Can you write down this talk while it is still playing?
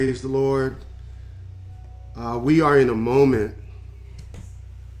Praise the Lord. We are in a moment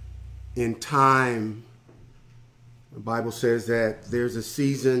in time. The Bible says that there's a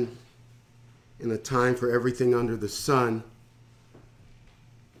season and a time for everything under the sun.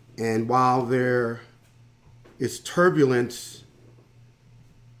 And while there is turbulence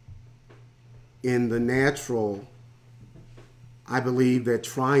in the natural, I believe that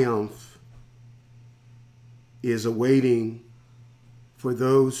triumph is awaiting for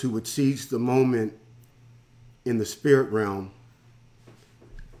those who would seize the moment in the spirit realm.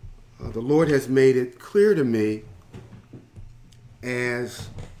 The Lord has made it clear to me, as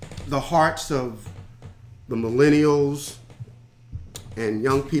the hearts of the millennials and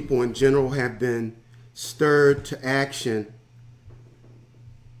young people in general have been stirred to action,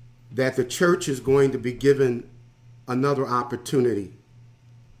 that the church is going to be given another opportunity.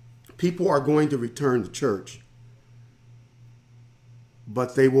 People are going to return to church,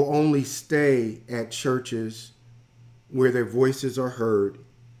 but they will only stay at churches where their voices are heard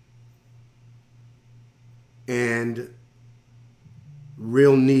and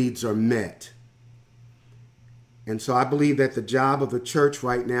real needs are met. And so I believe that the job of the church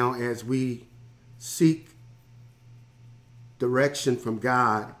right now, as we seek direction from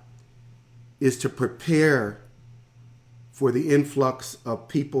God, is to prepare for the influx of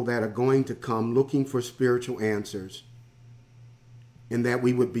people that are going to come looking for spiritual answers, and that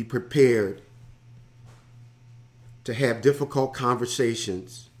we would be prepared to have difficult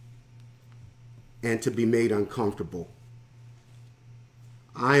conversations and to be made uncomfortable.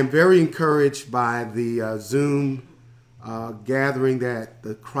 I am very encouraged by the Zoom gathering that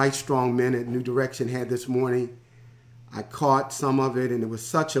the Christ Strong Men at New Direction had this morning. I caught some of it, and it was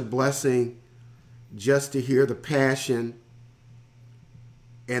such a blessing just to hear the passion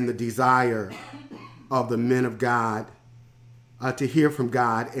and the desire of the men of God, to hear from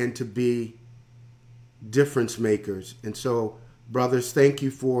God and to be difference makers. And so, brothers, thank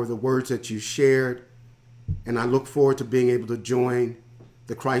you for the words that you shared. And I look forward to being able to join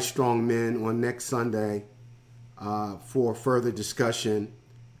the Christ Strong Men on next Sunday for further discussion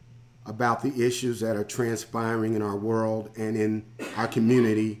about the issues that are transpiring in our world and in our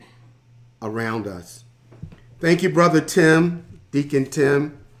community around us. Thank you, Brother Tim, Deacon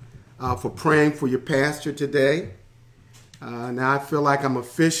Tim, for praying for your pastor today. Now I feel like I'm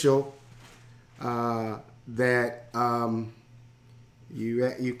official that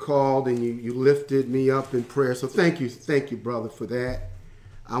you called and you lifted me up in prayer. So thank you, brother, for that.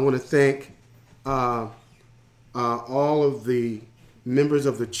 I want to thank all of the members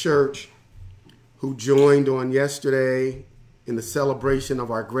of the church who joined on yesterday in the celebration of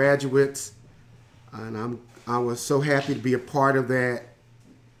our graduates, and I was so happy to be a part of that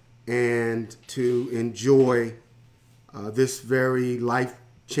and to enjoy this very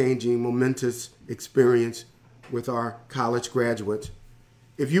life-changing, momentous experience with our college graduates.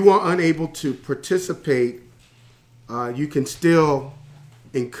 If you are unable to participate, you can still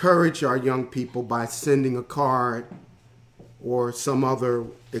encourage our young people by sending a card or some other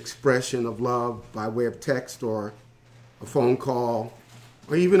expression of love by way of text or a phone call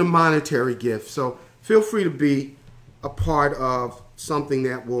or even a monetary gift. So feel free to be a part of something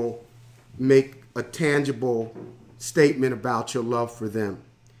that will make a tangible statement about your love for them.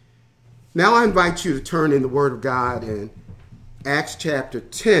 Now I invite you to turn in the Word of God in Acts chapter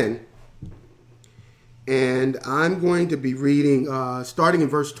 10. And I'm going to be reading, starting in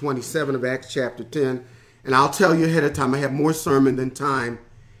verse 27 of Acts chapter 10. And I'll tell you ahead of time, I have more sermon than time.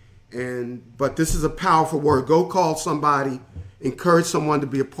 But this is a powerful word. Go call somebody, encourage someone to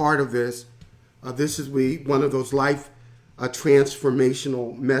be a part of this. This is one of those life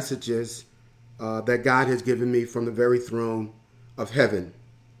transformational messages that God has given me from the very throne of heaven.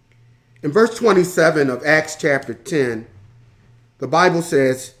 In verse 27 of Acts chapter 10, the Bible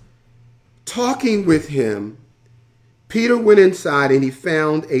says, talking with him, Peter went inside and he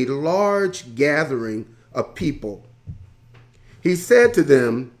found a large gathering of people. He said to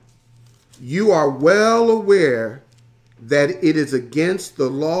them, you are well aware that it is against the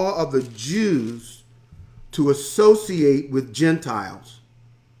law of the Jews to associate with Gentiles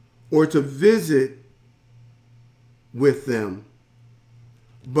or to visit with them.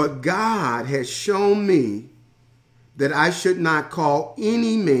 But God has shown me that I should not call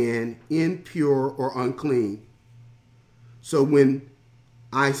any man impure or unclean. So when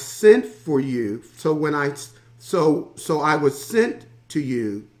I sent for you, so I was sent to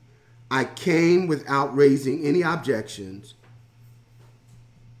you, I came without raising any objections.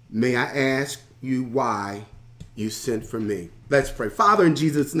 May I ask you why you sent for me? Let's pray. Father, in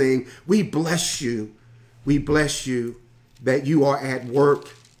Jesus' name, we bless you. We bless you that you are at work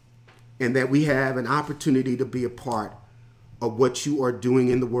and that we have an opportunity to be a part of what you are doing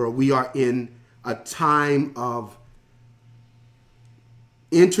in the world. We are in a time of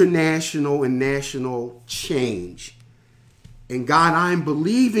international and national change. And God, I'm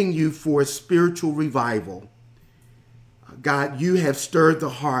believing you for a spiritual revival. God, you have stirred the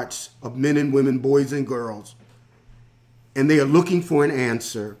hearts of men and women, boys and girls, and they are looking for an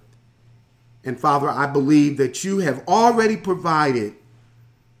answer. And Father, I believe that you have already provided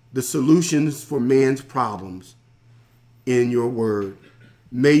the solutions for man's problems in your word.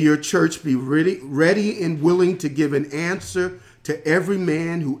 May your church be ready and willing to give an answer to every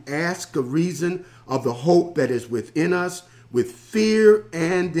man who asks a reason of the hope that is within us with fear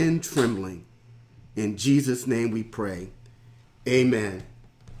and in trembling. In Jesus' name we pray. Amen.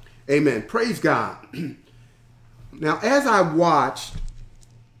 Amen. Praise God. Now, as I watched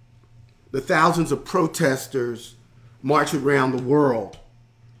the thousands of protesters march around the world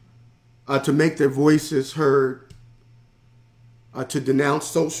to make their voices heard, to denounce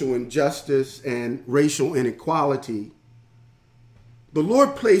social injustice and racial inequality, the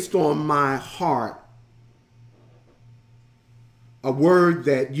Lord placed on my heart a word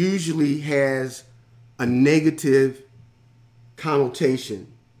that usually has a negative connotation.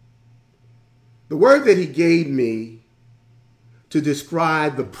 The word that he gave me to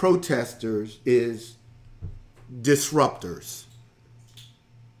describe the protesters is disruptors.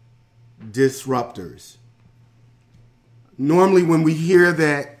 Disruptors. Normally, when we hear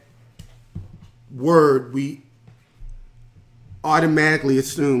that word, we automatically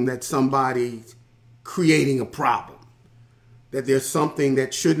assume that somebody's creating a problem, that there's something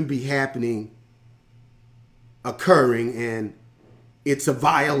that shouldn't be happening occurring, and it's a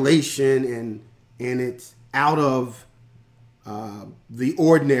violation, and it's out of the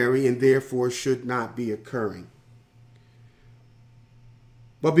ordinary and therefore should not be occurring.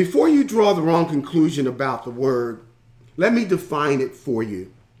 But before you draw the wrong conclusion about the word, let me define it for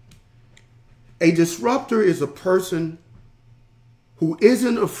you. A disruptor is a person who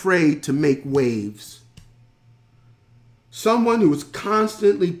isn't afraid to make waves. Someone who is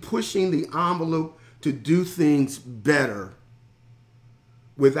constantly pushing the envelope to do things better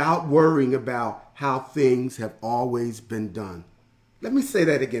without worrying about how things have always been done. Let me say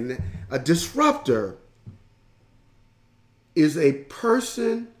that again. A disruptor is a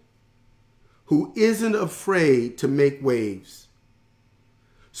person who isn't afraid to make waves.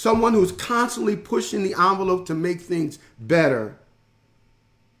 Someone who's constantly pushing the envelope to make things better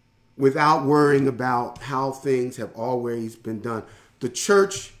without worrying about how things have always been done. The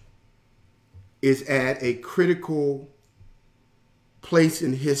church is at a critical place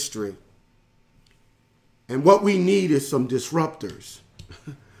in history. And what we need is some disruptors.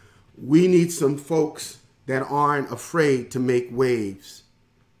 We need some folks that aren't afraid to make waves.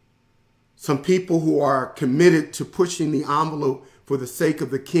 Some people who are committed to pushing the envelope for the sake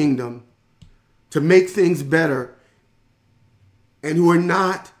of the kingdom, to make things better, and who are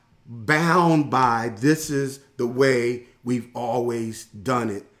not bound by this is the way we've always done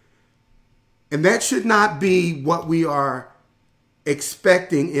it. And that should not be what we are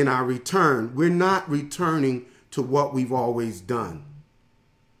expecting in our return. We're not returning to what we've always done.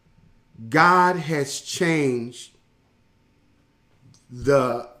 God has changed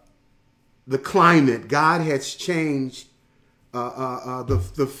the climate. God has changed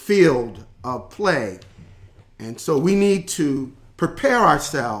the field of play. And so we need to prepare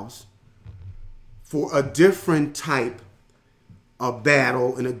ourselves for a different type of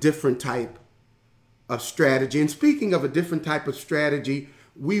battle and a different type of strategy. And speaking of a different type of strategy,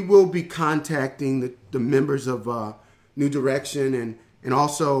 we will be contacting the members of New Direction and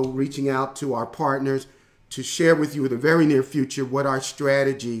also reaching out to our partners to share with you in the very near future what our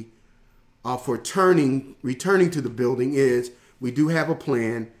strategy for returning to the building is. We do have a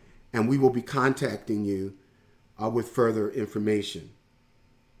plan, and we will be contacting you with further information.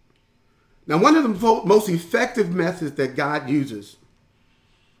 Now, one of the most effective methods that God uses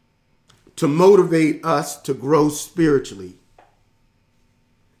to motivate us to grow spiritually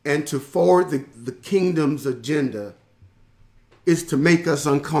and to forward the kingdom's agenda is to make us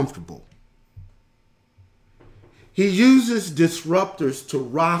uncomfortable. He uses disruptors to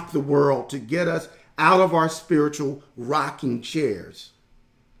rock the world, to get us out of our spiritual rocking chairs.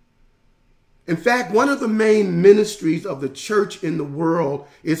 In fact, one of the main ministries of the church in the world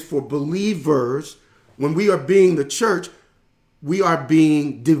is for believers. When we are being the church, we are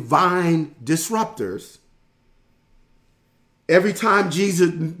being divine disruptors. Every time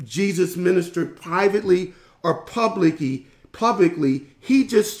Jesus ministered privately or publicly, he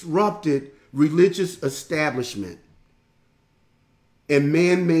disrupted religious establishment. and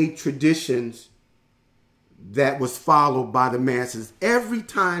man-made traditions that was followed by the masses. Every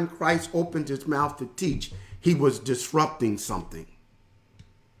time Christ opened his mouth to teach, he was disrupting something.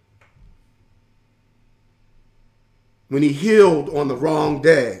 When he healed on the wrong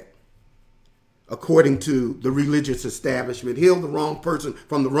day, according to the religious establishment, healed the wrong person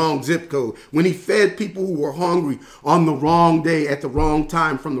from the wrong zip code. When he fed people who were hungry on the wrong day at the wrong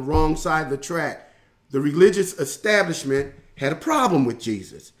time from the wrong side of the track, the religious establishment had a problem with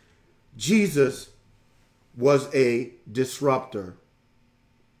Jesus. Jesus was a disruptor.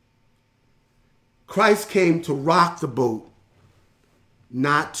 Christ came to rock the boat,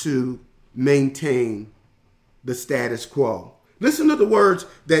 not to maintain the status quo. Listen to the words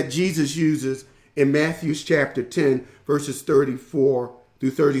that Jesus uses in Matthew chapter 10, verses 34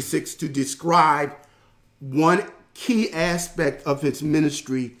 through 36 to describe one key aspect of his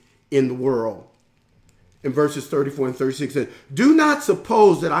ministry in the world. In verses 34 and 36 says, "Do not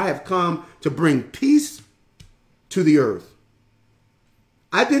suppose that I have come to bring peace to the earth.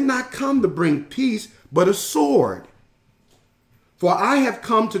 I did not come to bring peace, but a sword. For I have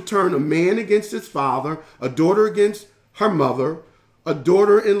come to turn a man against his father, a daughter against her mother, a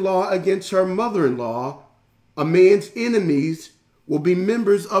daughter-in-law against her mother-in-law. A man's enemies will be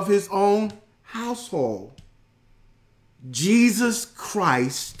members of his own household." Jesus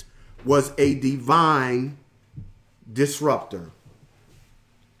Christ was a divine disruptor.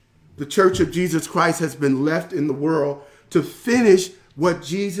 The Church of Jesus Christ has been left in the world to finish what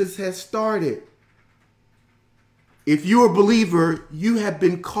Jesus has started. If you're a believer, you have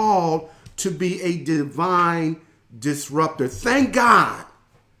been called to be a divine disruptor. Thank God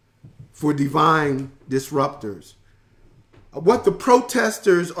for divine disruptors. What the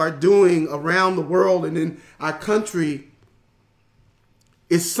protesters are doing around the world and in our country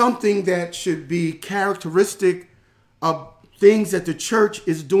is something that should be characteristic of things that the church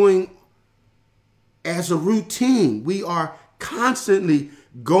is doing as a routine. We are constantly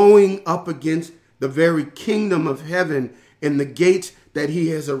going up against the very kingdom of heaven and the gates that he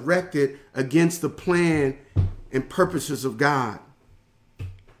has erected against the plan and purposes of God.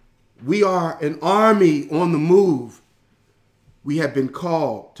 We are an army on the move. We have been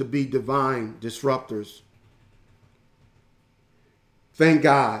called to be divine disruptors. Thank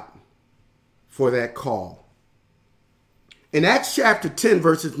God for that call. In Acts chapter 10,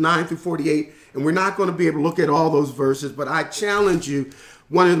 verses 9 through 48, and we're not going to be able to look at all those verses, but I challenge you,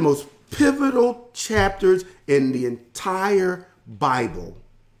 one of the most pivotal chapters in the entire Bible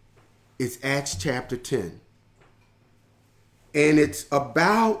is Acts chapter 10. And it's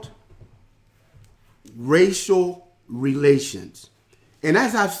about racial relations. And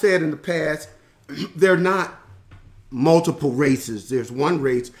as I've said in the past, they're not multiple races. There's one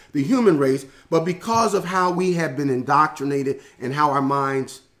race, the human race, but because of how we have been indoctrinated and how our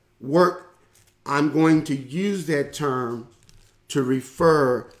minds work, I'm going to use that term to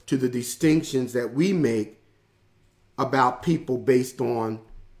refer to the distinctions that we make about people based on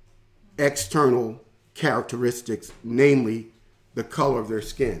external characteristics, namely the color of their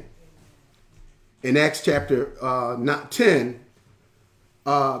skin. In Acts chapter 10,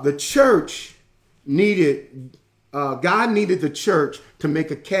 the church needed, God needed the church to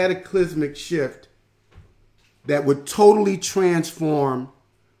make a cataclysmic shift that would totally transform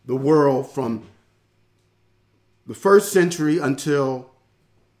the world from the first century until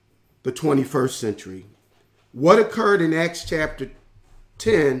the 21st century. What occurred in Acts chapter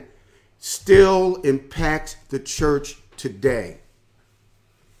 10 still impacts the church today.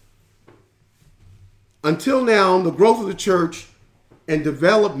 Until now, the growth of the church and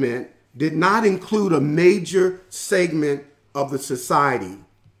development did not include a major segment of the society.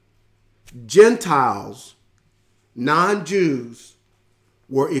 Gentiles, non-Jews,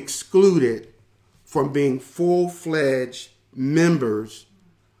 were excluded from being full-fledged members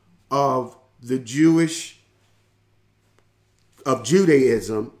of the of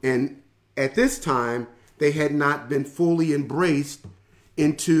Judaism, and at this time they had not been fully embraced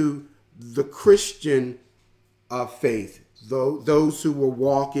into the Christian faith. Those who were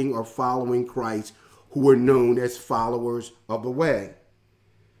walking or following Christ, who were known as followers of the way.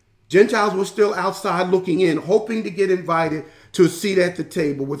 Gentiles were still outside looking in, hoping to get invited to a seat at the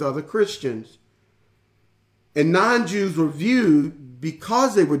table with other Christians. And non-Jews were viewed,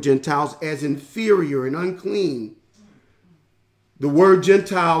 because they were Gentiles, as inferior and unclean. The word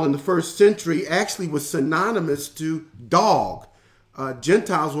Gentile in the first century actually was synonymous to dog.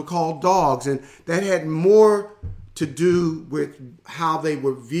 Gentiles were called dogs, and that had more to do with how they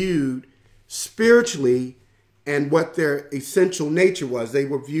were viewed spiritually and what their essential nature was. They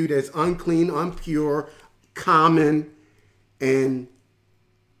were viewed as unclean, impure, common, and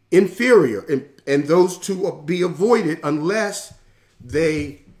inferior, and those to be avoided unless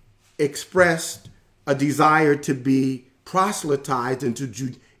they expressed a desire to be proselytized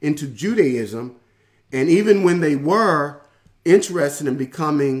into Judaism. And even when they were interested in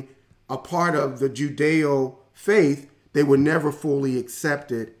becoming a part of the Judeo faith, they were never fully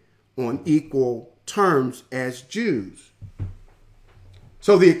accepted on equal terms as Jews.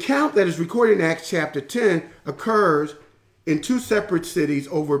 So the account that is recorded in Acts chapter 10 occurs in two separate cities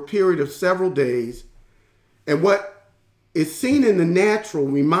over a period of several days. And what is seen in the natural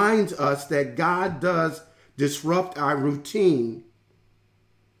reminds us that God does disrupt our routine.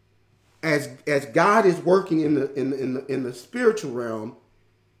 As God is working in the spiritual realm,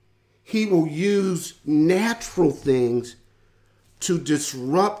 he will use natural things to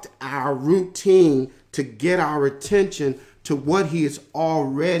disrupt our routine to get our attention to what he has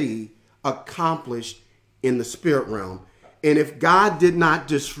already accomplished in the spirit realm. And if God did not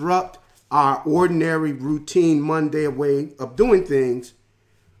disrupt our ordinary routine Monday way of doing things,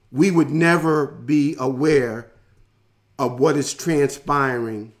 we would never be aware of what is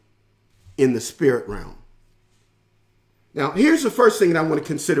transpiring in the spirit realm. Now, here's the first thing that I want to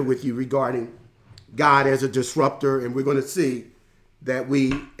consider with you regarding God as a disruptor, and we're going to see that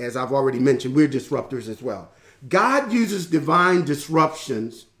we, as I've already mentioned, we're disruptors as well. God uses divine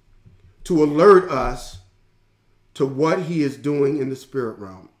disruptions to alert us to what he is doing in the spirit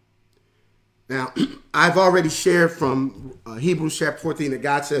realm. Now, I've already shared from Hebrews chapter 14 that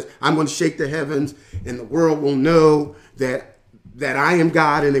God says, I'm going to shake the heavens and the world will know that I am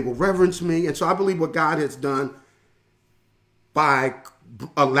God and they will reverence me. And so I believe what God has done by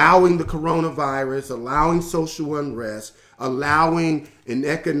allowing the coronavirus, allowing social unrest, allowing an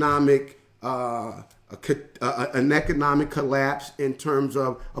economic collapse in terms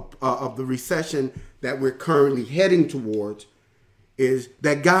of the recession that we're currently heading towards, is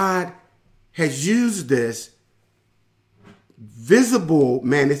that God has used this visible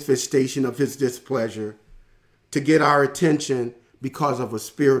manifestation of his displeasure to get our attention because of a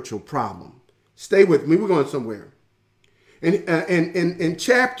spiritual problem. Stay with me. We're going somewhere. In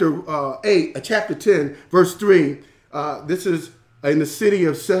chapter 10, verse 3, this is in the city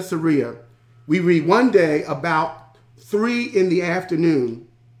of Caesarea. We read, one day about 3 in the afternoon,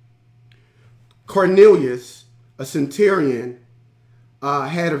 Cornelius, a centurion,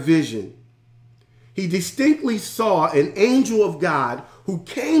 had a vision. He distinctly saw an angel of God who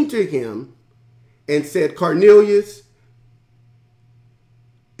came to him and said, Cornelius.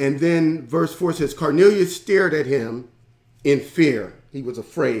 And then verse 4 says, Cornelius stared at him in fear. He was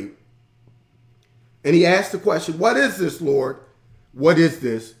afraid. And he asked the question, what is this, Lord? What is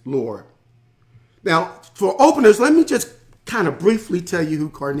this, Lord? Now, for openers, let me just kind of briefly tell you who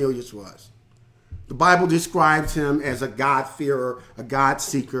Cornelius was. The Bible describes him as a God-fearer, a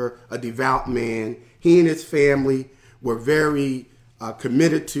God-seeker, a devout man. He and his family were very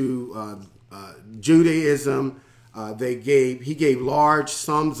committed to Judaism. He gave large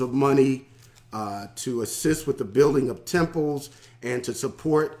sums of money to assist with the building of temples and to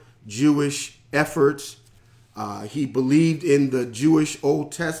support Jewish efforts. He believed in the Jewish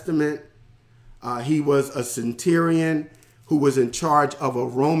Old Testament. He was a centurion who was in charge of a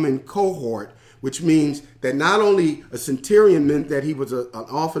Roman cohort, which means that not only a centurion meant that he was an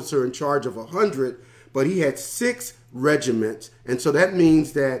officer in charge of 100, but he had 6 regiments. And so that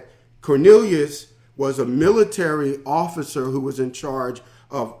means that Cornelius was a military officer who was in charge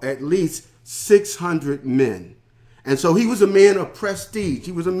of at least 600 men. And so he was a man of prestige.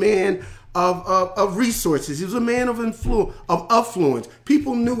 He was a man of resources. He was a man of affluence.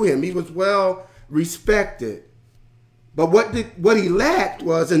 People knew him. He was well respected. But what he lacked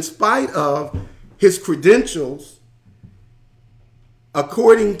was, in spite of his credentials,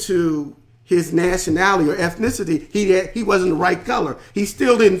 according to his nationality or ethnicity, he wasn't the right color. He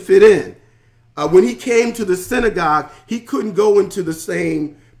still didn't fit in. When he came to the synagogue, he couldn't go into the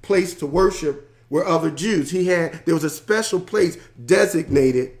same place to worship where other Jews. There was a special place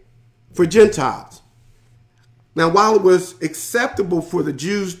designated for Gentiles. Now, while it was acceptable for the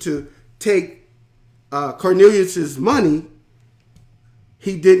Jews to take Cornelius's money,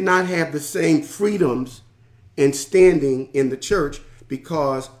 he did not have the same freedoms in standing in the church,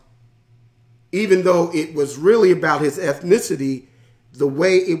 because even though it was really about his ethnicity, the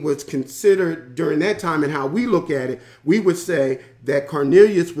way it was considered during that time and how we look at it, we would say that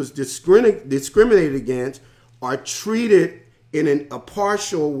Cornelius was discriminated against or treated in a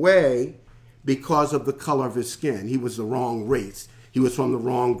partial way because of the color of his skin. He was the wrong race. He was from the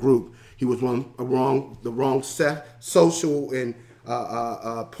wrong group. He was the wrong social and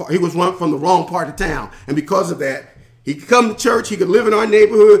he was from the wrong part of town. And because of that, He could come to church. He could live in our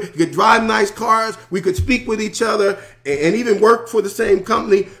neighborhood. He could drive nice cars. We could speak with each other and even work for the same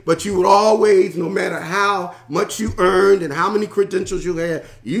company. But you would always, no matter how much you earned and how many credentials you had,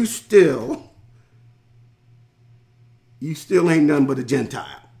 you still ain't nothing but a Gentile.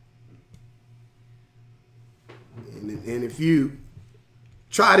 And if you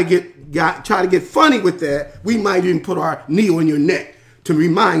try to get funny with that, we might even put our knee on your neck to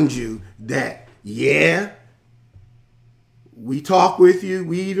remind you that, yeah, we talk with you,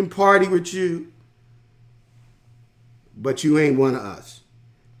 we even party with you, but you ain't one of us.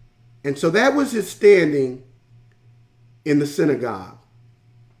 And so that was his standing in the synagogue.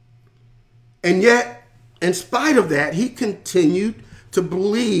 And yet, in spite of that, he continued to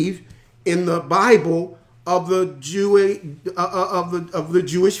believe in the Bible of the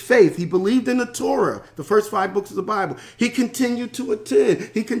Jewish faith. He believed in the Torah, the first 5 books of the Bible. He continued to attend.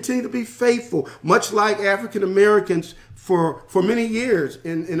 He continued to be faithful, much like African Americans for many years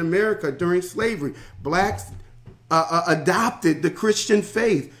in America during slavery. Blacks adopted the Christian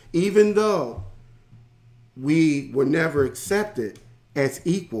faith, even though we were never accepted as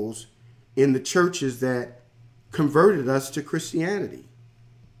equals in the churches that converted us to Christianity.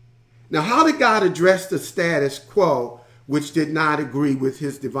 Now, how did God address the status quo, which did not agree with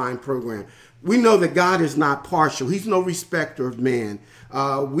his divine program? We know that God is not partial. He's no respecter of man.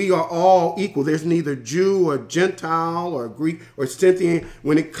 We are all equal. There's neither Jew or Gentile or Greek or Scythian.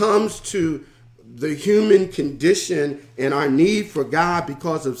 When it comes to the human condition and our need for God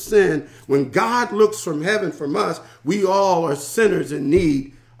because of sin, when God looks from heaven from us, we all are sinners in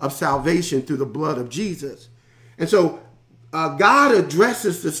need of salvation through the blood of Jesus. And so God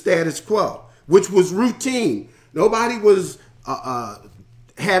addresses the status quo, which was routine. Nobody was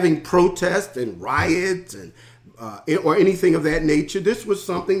having protests and riots and or anything of that nature. This was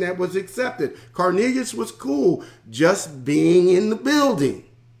something that was accepted. Cornelius was cool just being in the building.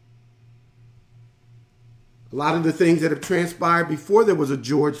 A lot of the things that have transpired before there was a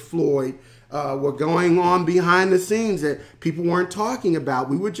George Floyd were going on behind the scenes that people weren't talking about.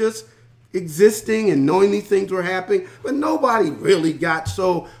 We were just existing and knowing these things were happening, but nobody really got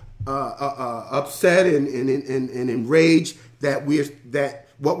so upset and enraged that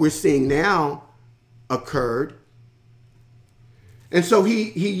what we're seeing now occurred. And so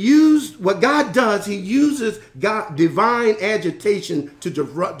he used what God does. He uses divine agitation to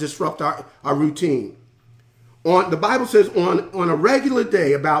disrupt our routine. The Bible says on a regular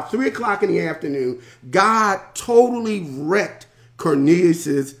day, about 3 o'clock in the afternoon, God totally wrecked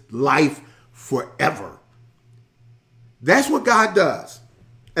Cornelius' life forever. That's what God does.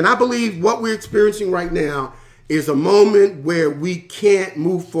 And I believe what we're experiencing right now is a moment where we can't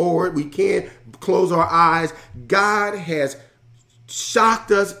move forward. We can't close our eyes. God has shocked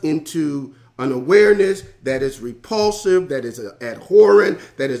us into an awareness that is repulsive, that is abhorrent,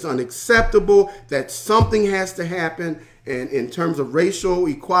 that is unacceptable, that something has to happen. And in terms of racial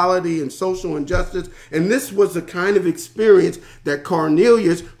equality and social injustice. And this was the kind of experience that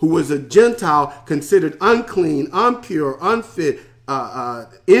Cornelius, who was a Gentile, considered unclean, impure, unfit,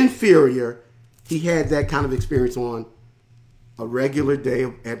 inferior. He had that kind of experience on a regular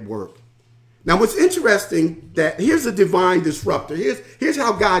day at work. Now, what's interesting, that here's a divine disruptor. Here's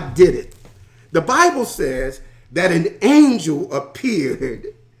how God did it. The Bible says that an angel appeared.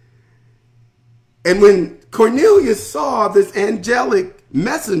 And when Cornelius saw this angelic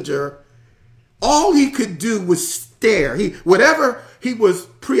messenger, all he could do was stare. Whatever he was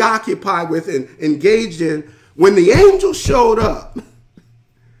preoccupied with and engaged in, when the angel showed up,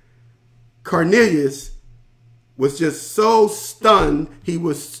 Cornelius was just so stunned, he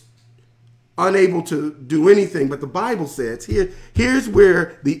was unable to do anything. But the Bible says, here's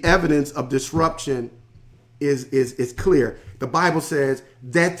where the evidence of disruption is clear. The Bible says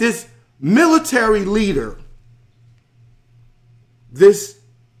that this military leader, this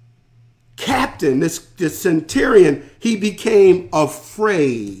captain, this centurion, he became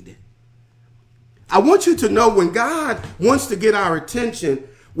afraid. I want you to know, when God wants to get our attention,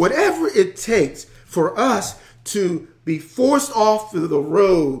 whatever it takes for us to be forced off the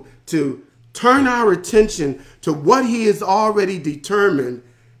road, to turn our attention to what he has already determined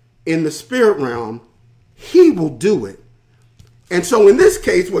in the spirit realm, he will do it. And so in this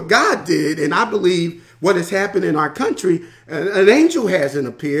case, what God did, and I believe what has happened in our country, an angel hasn't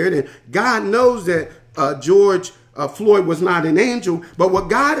appeared, and God knows that George Floyd was not an angel, but what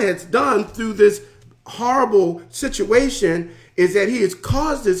God has done through this horrible situation is that he has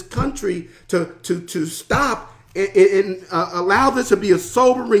caused this country to stop and allow this to be a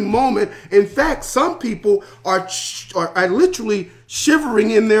sobering moment. In fact, some people are literally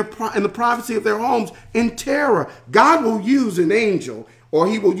shivering in the privacy of their homes in terror. God will use an angel, or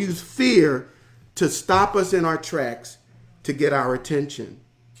he will use fear to stop us in our tracks, to get our attention.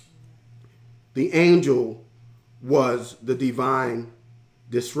 The angel was the divine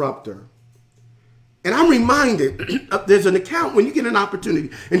disruptor. And I'm reminded, there's an account when you get an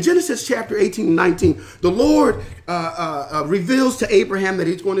opportunity. In Genesis chapter 18 and 19, the Lord reveals to Abraham that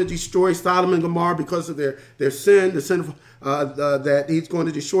he's going to destroy Sodom and Gomorrah because of their sin, that he's going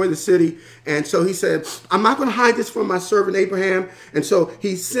to destroy the city. And so he said, I'm not going to hide this from my servant Abraham. And so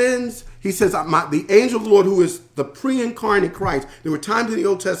he says, the angel of the Lord, who is the pre-incarnate Christ. There were times in the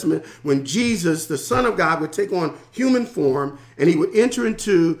Old Testament when Jesus, the Son of God, would take on human form, and he would enter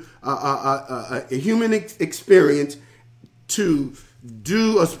into a human experience to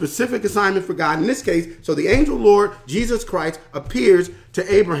do a specific assignment for God. In this case, so the angel of the Lord, Jesus Christ, appears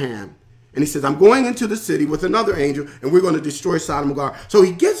to Abraham. And he says, I'm going into the city with another angel, and we're going to destroy Sodom and Gomorrah. So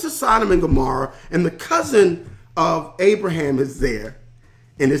he gets to Sodom and Gomorrah, and the cousin of Abraham is there,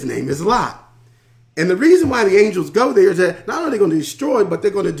 and his name is Lot. And the reason why the angels go there is that not only are they going to destroy, but they're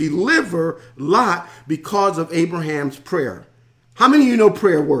going to deliver Lot because of Abraham's prayer. How many of you know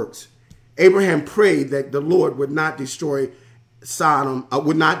prayer works? Abraham prayed that the Lord would not destroy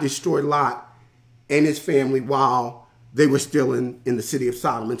would not destroy Lot and his family while they were still in the city of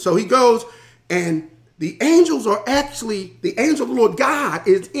Sodom. And so he goes, and the angel of the Lord God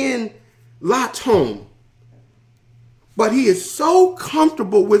is in Lot's home. But he is so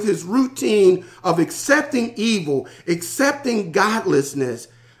comfortable with his routine of accepting evil, accepting godlessness,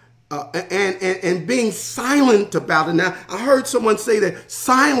 and being silent about it. Now, I heard someone say that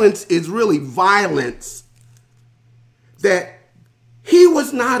silence is really violence. That he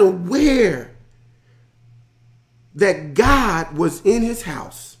was not aware that God was in his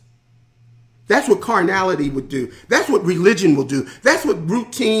house. That's what carnality would do. That's what religion will do. That's what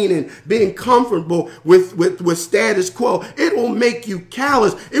routine and being comfortable with status quo. It will make you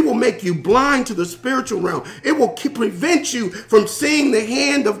callous. It will make you blind to the spiritual realm. It will prevent you from seeing the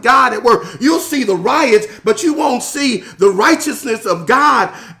hand of God at work. You'll see the riots, but you won't see the righteousness of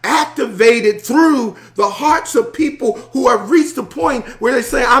God activated through the hearts of people who have reached the point where they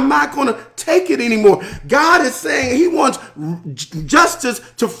say, I'm not going to take it anymore. God is saying he wants justice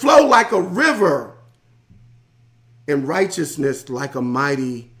to flow like a river, and righteousness like a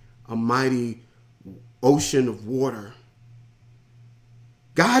mighty ocean of water.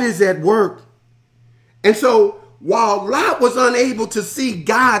 God is at work. And so while Lot was unable to see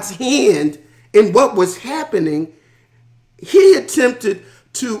God's hand in what was happening, he attempted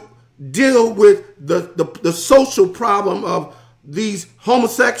to deal with the social problem of these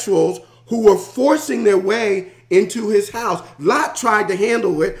homosexuals who were forcing their way into his house. Lot tried to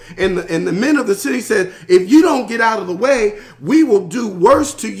handle it, and the men of the city said, if you don't get out of the way, we will do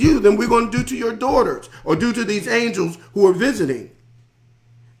worse to you than we're going to do to your daughters or do to these angels who are visiting.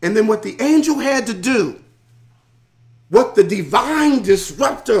 And then what the angel had to do, what the divine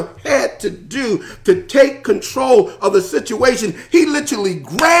disruptor had to do to take control of the situation, he literally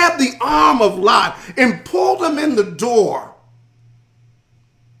grabbed the arm of Lot and pulled him in the door.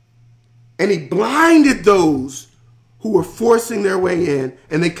 And he blinded those who were forcing their way in,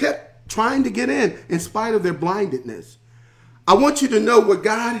 and they kept trying to get in spite of their blindedness. I want you to know what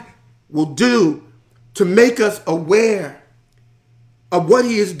God will do to make us aware of what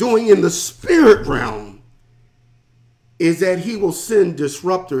he is doing in the spirit realm is that he will send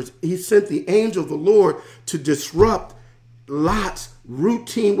disruptors. He sent the angel of the Lord to disrupt Lot's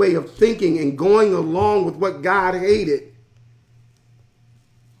routine way of thinking and going along with what God hated,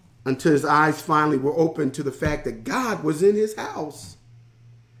 until his eyes finally were open to the fact that God was in his house.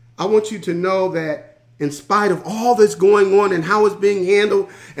 I want you to know that in spite of all that's going on and how it's being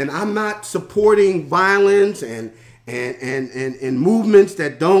handled, and I'm not supporting violence and movements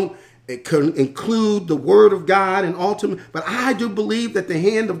that don't include the word of God and ultimate, but I do believe that the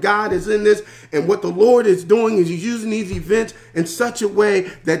hand of God is in this, and what the Lord is doing is he's using these events in such a way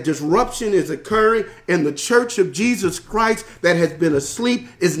that disruption is occurring, and the church of Jesus Christ that has been asleep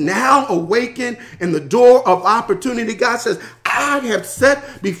is now awakened, and the door of opportunity, God says, I have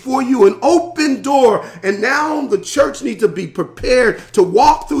set before you an open door, and now the church needs to be prepared to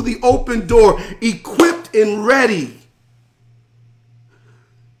walk through the open door, equipped and ready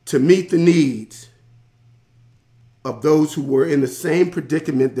to meet the needs of those who were in the same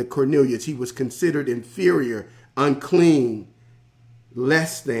predicament that Cornelius. He was considered inferior, unclean,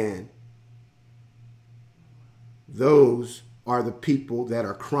 less than. Those are the people that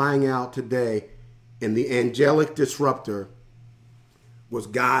are crying out today, and the angelic disruptor was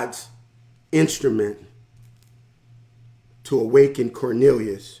God's instrument to awaken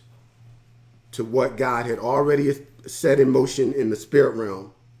Cornelius to what God had already set in motion in the spirit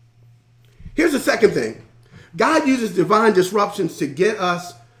realm. Here's the second thing. God uses divine disruptions to get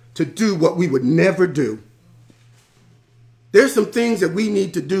us to do what we would never do. There's some things that we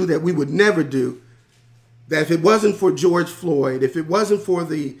need to do that we would never do, that if it wasn't for George Floyd, if it wasn't for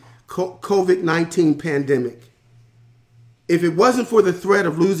the COVID-19 pandemic, if it wasn't for the threat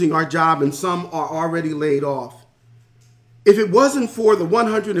of losing our job, and some are already laid off, if it wasn't for the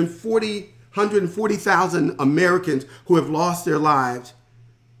 140,000 Americans who have lost their lives,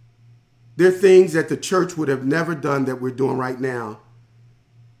 there are things that the church would have never done that we're doing right now.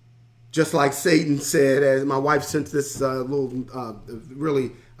 Just like Satan said, as my wife sent this little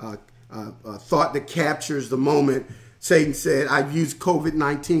thought that captures the moment. Satan said, I've used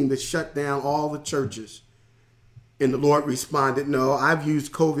COVID-19 to shut down all the churches. And the Lord responded, no, I've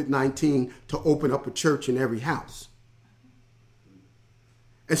used COVID-19 to open up a church in every house.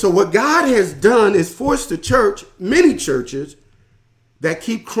 And so what God has done is forced the church, many churches, that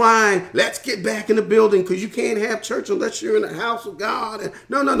keep crying, let's get back in the building because you can't have church unless you're in the house of God. And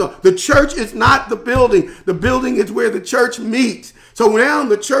no. The church is not the building. The building is where the church meets. So now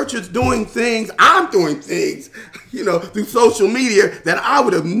the church is doing things, I'm doing things, through social media that I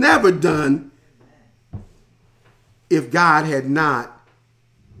would have never done if God had not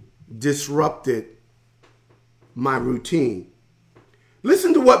disrupted my routine.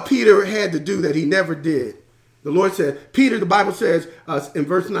 Listen to what Peter had to do that he never did. The Lord said, Peter, the Bible says in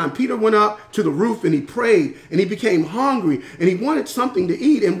verse 9, Peter went up to the roof and he prayed and he became hungry and he wanted something to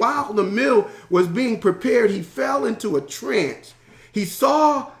eat. And while the meal was being prepared, he fell into a trance. He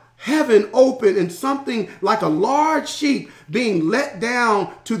saw heaven open and something like a large sheep being let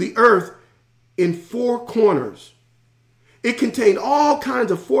down to the earth in four corners. It contained all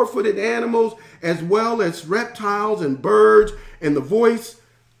kinds of four-footed animals as well as reptiles and birds. And the voice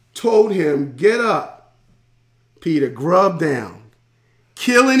told him, get up, Peter, grub down,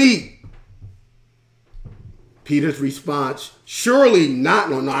 kill and eat. Peter's response, surely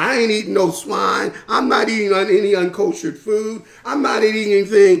not. No, I ain't eating no swine. I'm not eating any unkosher food. I'm not eating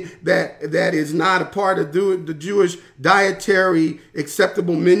anything that is not a part of the Jewish dietary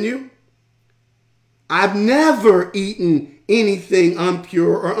acceptable menu. I've never eaten anything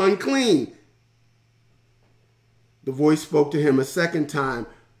impure or unclean. The voice spoke to him a second time.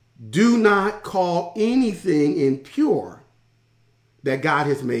 Do not call anything impure that God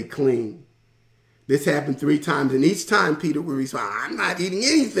has made clean. This happened 3 times, and each time Peter would respond, I'm not eating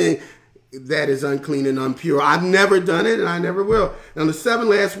anything that is unclean and impure. I've never done it, and I never will. Now, the 7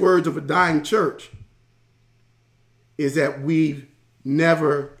 last words of a dying church is that we've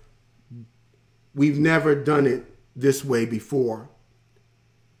never done it this way before.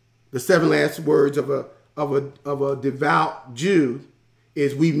 The 7 last words of a devout Jew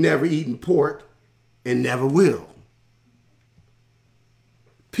is we've never eaten pork and never will.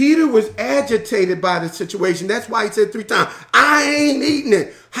 Peter was agitated by the situation. That's why he said 3 times, I ain't eating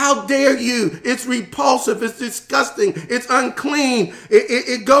it. How dare you? It's repulsive. It's disgusting. It's unclean.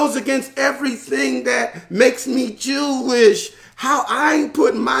 It goes against everything that makes me Jewish. How I ain't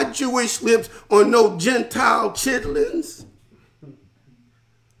putting my Jewish lips on no Gentile chitlins.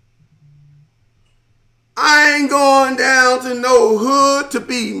 I ain't going down to no hood to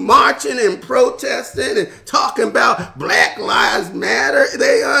be marching and protesting and talking about Black Lives Matter.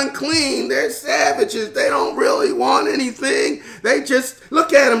 They unclean. They're savages. They don't really want anything. They just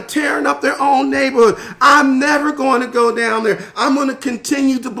look at them tearing up their own neighborhood. I'm never going to go down there. I'm going to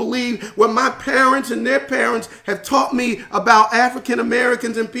continue to believe what my parents and their parents have taught me about African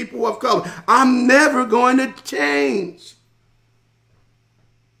Americans and people of color. I'm never going to change.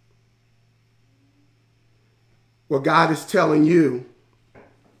 What God is telling you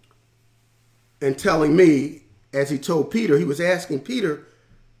and telling me, as he told Peter, he was asking Peter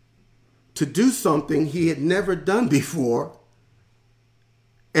to do something he had never done before,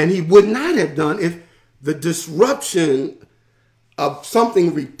 and he would not have done if the disruption of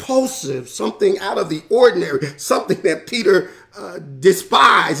something repulsive, something out of the ordinary, something that Peter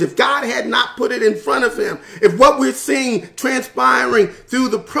despised, if God had not put it in front of him, if what we're seeing transpiring through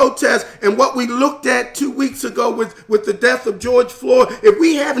the protests and what we looked at 2 weeks ago with the death of George Floyd, if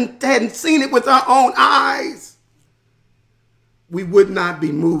we hadn't seen it with our own eyes, we would not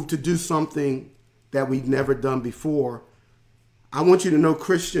be moved to do something that we've never done before. I want you to know,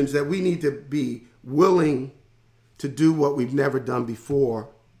 Christians, that we need to be willing to do what we've never done before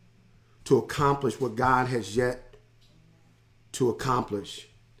to accomplish what God has yet to accomplish.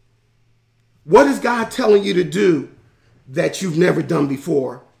 What is God telling you to do that you've never done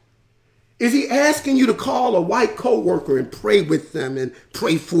before? Is he asking you to call a white coworker and pray with them and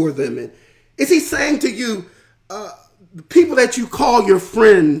pray for them? And is he saying to you, the people that you call your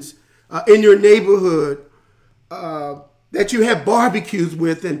friends in your neighborhood, that you have barbecues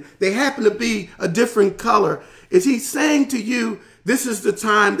with, and they happen to be a different color, is he saying to you, this is the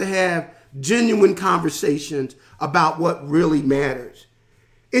time to have genuine conversations about what really matters?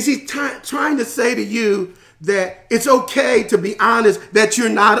 Is he trying to say to you that it's okay to be honest, that you're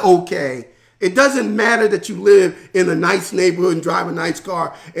not okay? It doesn't matter that you live in a nice neighborhood and drive a nice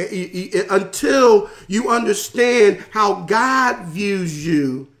car until you understand how God views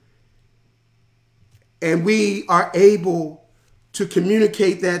you. And we are able to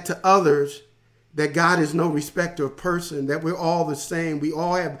communicate that to others, that God is no respecter of person, that we're all the same. We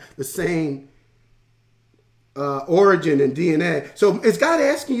all have the same origin and DNA. So is God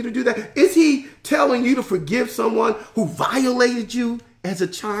asking you to do that? Is he telling you to forgive someone who violated you as a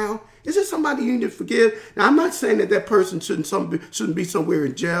child? Is there somebody you need to forgive? Now, I'm not saying that that person shouldn't be somewhere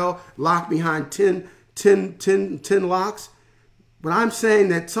in jail, locked behind 10 locks. But I'm saying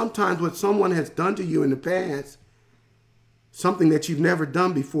that sometimes what someone has done to you in the past, something that you've never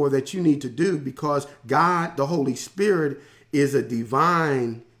done before that you need to do, because God, the Holy Spirit, is a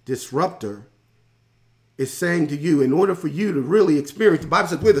divine disruptor, is saying to you, in order for you to really experience, the Bible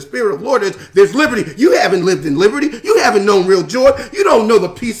says, where the Spirit of the Lord is, there's liberty. You haven't lived in liberty. You haven't known real joy. You don't know the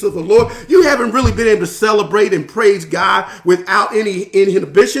peace of the Lord. You haven't really been able to celebrate and praise God without any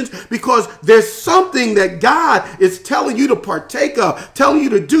inhibitions, because there's something that God is telling you to partake of, telling you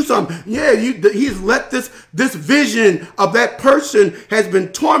to do something. Yeah, he's let this vision of that person has been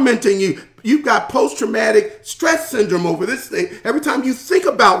tormenting you. You've got post-traumatic stress syndrome over this thing. Every time you think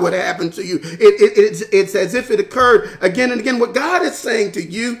about what happened to you, it's as if it occurred again and again. What God is saying to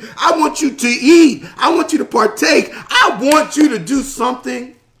you, I want you to eat. I want you to partake. I want you to do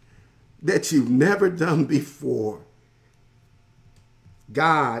something that you've never done before.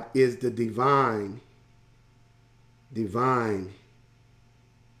 God is the divine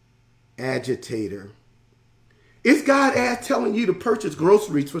agitator. Is God telling you to purchase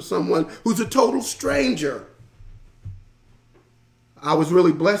groceries for someone who's a total stranger? I was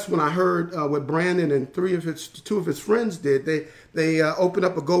really blessed when I heard what Brandon and two of his friends did. They opened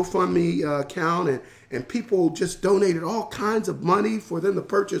up a GoFundMe account, and people just donated all kinds of money for them to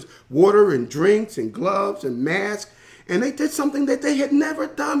purchase water and drinks and gloves and masks. And they did something that they had never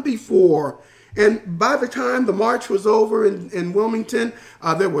done before. And by the time the march was over in Wilmington,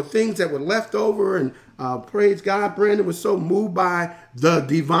 there were things that were left over. And praise God, Brandon was so moved by the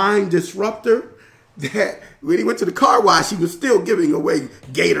divine disruptor that when he went to the car wash, he was still giving away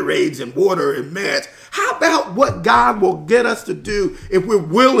Gatorades and water and masks. How about what God will get us to do if we're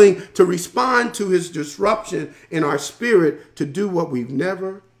willing to respond to his disruption in our spirit to do what we've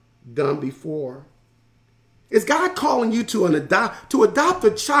never done before? Is God calling you to adopt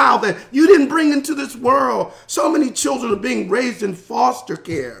a child that you didn't bring into this world? So many children are being raised in foster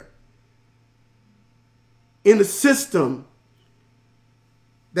care, in a system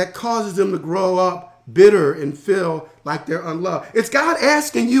that causes them to grow up bitter and feel like they're unloved. It's God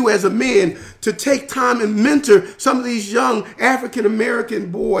asking you as a man to take time and mentor some of these young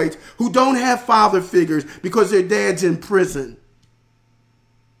African-American boys who don't have father figures because their dad's in prison.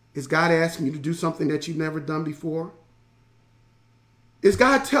 Is God asking you to do something that you've never done before? Is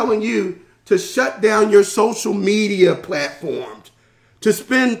God telling you to shut down your social media platforms, to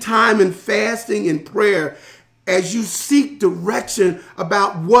spend time in fasting and prayer as you seek direction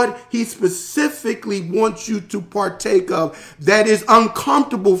about what he specifically wants you to partake of that is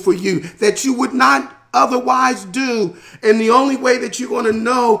uncomfortable for you, that you would not otherwise do? And the only way that you're going to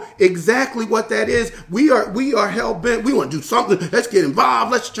know exactly what that is, we are hell-bent. We want to do something. Let's get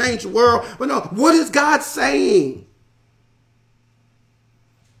involved. Let's change the world. But no, what is God saying?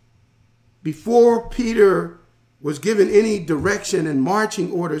 Before Peter was given any direction and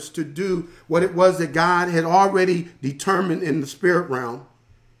marching orders to do what it was that God had already determined in the spirit realm.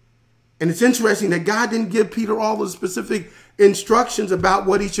 And it's interesting that God didn't give Peter all the specific instructions about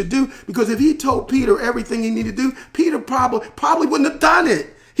what he should do, because if he told Peter everything he needed to do, Peter probably wouldn't have done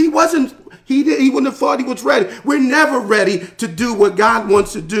it. He wouldn't have thought he was ready. We're never ready to do what God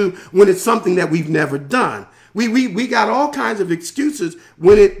wants to do when it's something that we've never done. We got all kinds of excuses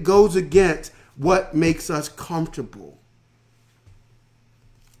when it goes against what makes us comfortable.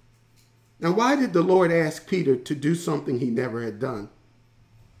 Now, why did the Lord ask Peter to do something he never had done?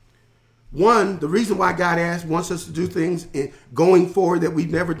 One, the reason why God wants us to do things going forward that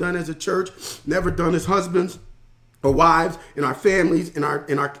we've never done as a church, never done as husbands or wives, in our families, in our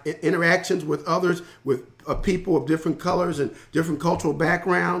interactions with others, with people of different colors and different cultural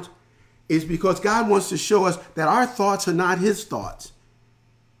backgrounds, is because God wants to show us that our thoughts are not his thoughts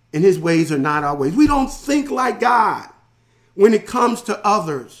and his ways are not our ways. We don't think like God when it comes to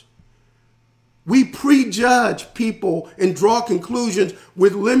others. We prejudge people and draw conclusions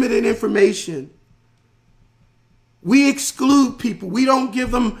with limited information. We exclude people. We don't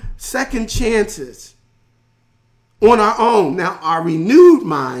give them second chances on our own. Now, our renewed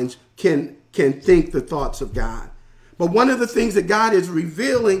minds can think the thoughts of God. But one of the things that God is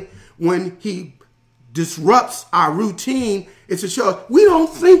revealing when he disrupts our routine is to show us we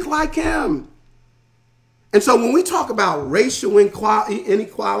don't think like him. And so when we talk about racial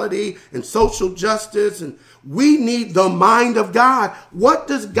inequality and social justice, and we need the mind of God, what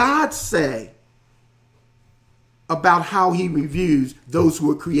does God say about how he reviews those who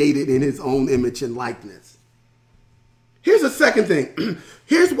are created in his own image and likeness? Here's the second thing.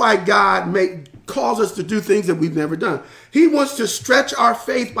 Here's why God calls us to do things that we've never done. He wants to stretch our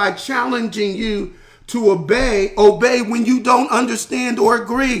faith by challenging you to obey when you don't understand or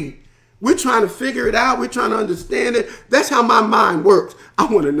agree. We're trying to figure it out. We're trying to understand it. That's how my mind works.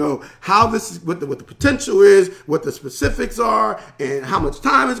 I want to know how this is, what the potential is, what the specifics are, and how much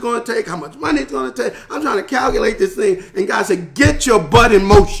time it's going to take, how much money it's going to take. I'm trying to calculate this thing. And God said, get your butt in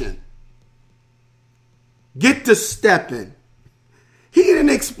motion. Get to stepping. He didn't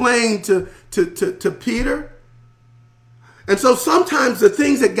explain to Peter. And so sometimes the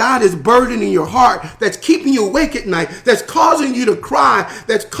things that God is burdening your heart, that's keeping you awake at night, that's causing you to cry,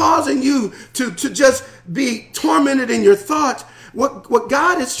 that's causing you to just be tormented in your thoughts, what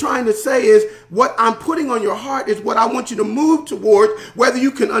God is trying to say is, what I'm putting on your heart is what I want you to move toward, whether you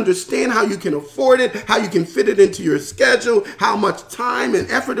can understand how you can afford it, how you can fit it into your schedule, how much time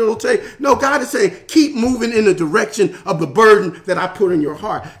and effort it'll take. No, God is saying, keep moving in the direction of the burden that I put in your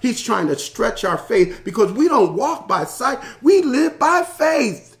heart. He's trying to stretch our faith because we don't walk by sight. We live by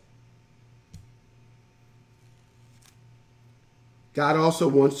faith. God also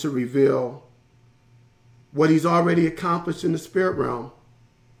wants to reveal what he's already accomplished in the spirit realm.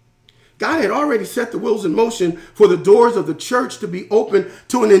 God had already set the wheels in motion for the doors of the church to be open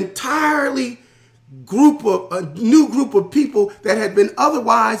to an entirely new group of people that had been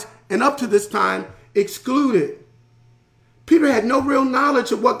otherwise and up to this time excluded. Peter had no real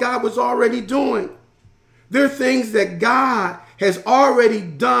knowledge of what God was already doing. There are things that God has already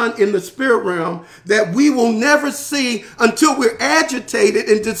done in the spirit realm that we will never see until we're agitated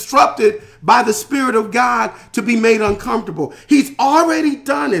and disrupted by the Spirit of God to be made uncomfortable. He's already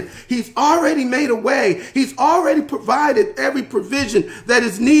done it. He's already made a way. He's already provided every provision that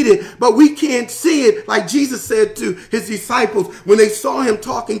is needed, but we can't see it, like Jesus said to his disciples when they saw him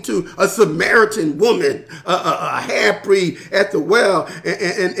talking to a Samaritan woman, a half-breed at the well,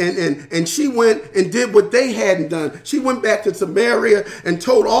 and she went and did what they hadn't done. She went back to Samaria and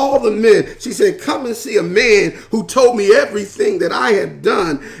told all the men, she said, come and see a man who told me everything that I had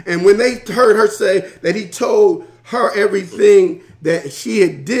done. And when they heard her say that he told her everything that she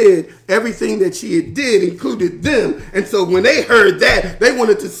had did, everything that she had did included them. And so when they heard that, they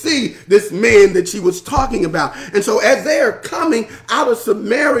wanted to see this man that she was talking about. And so as they are coming out of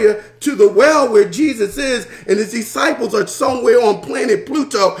Samaria to the well where Jesus is, and his disciples are somewhere on planet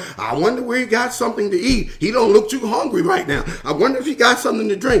Pluto, I wonder where he got something to eat. He don't look too hungry right now. I wonder if he got something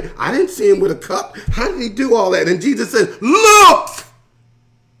to drink. I didn't see him with a cup. How did he do all that? And Jesus says, look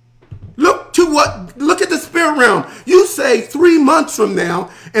at the spirit realm. You say 3 months from now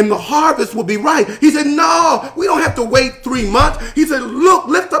and the harvest will be right. He said, no, we don't have to wait 3 months. He said, look,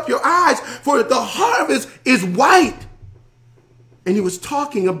 lift up your eyes, for the harvest is white. And he was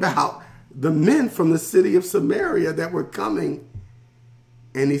talking about the men from the city of Samaria that were coming.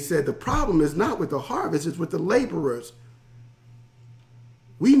 And he said, the problem is not with the harvest, it's with the laborers.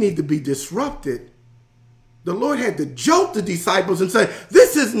 We need to be disrupted. The Lord had to jolt the disciples and say,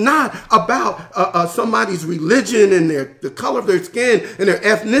 this is not about somebody's religion and the color of their skin and their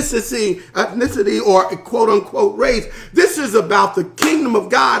ethnicity or quote unquote race. This is about the kingdom of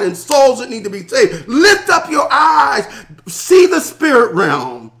God and souls that need to be saved. Lift up your eyes, see the spirit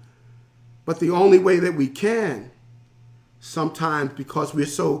realm. But the only way that we can, sometimes because we're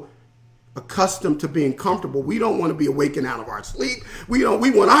so accustomed to being comfortable, we don't want to be awakened out of our sleep. We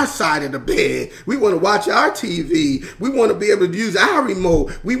want our side of the bed. We want to watch our TV. We want to be able to use our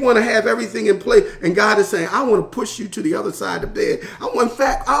remote. We want to have everything in place. And God is saying, I want to push you to the other side of the bed. In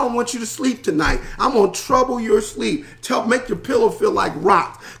fact, I don't want you to sleep tonight. I'm going to trouble your sleep. Make your pillow feel like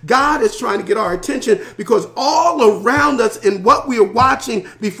rocks. God is trying to get our attention because all around us in what we are watching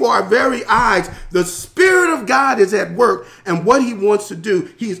before our very eyes, the Spirit of God is at work. And what he wants to do,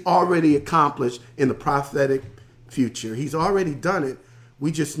 he's already accomplished in the prophetic future. He's already done it.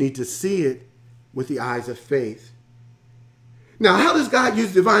 We just need to see it with the eyes of faith. Now, how does God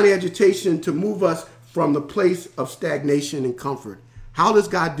use divine agitation to move us from the place of stagnation and comfort? How does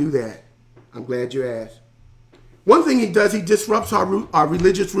God do that? I'm glad you asked. One thing he does, he disrupts our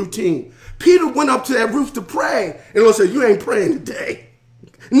religious routine. Peter went up to that roof to pray, and the Lord said, you ain't praying today.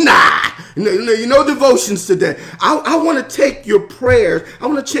 No devotions today. I want to take your prayers. I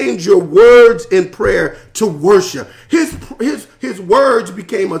want to change your words in prayer to worship. His words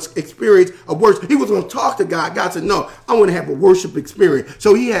became an experience of worship. He was going to talk to God. God said, no, I want to have a worship experience.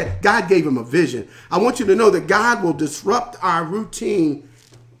 So God gave him a vision. I want you to know that God will disrupt our routine,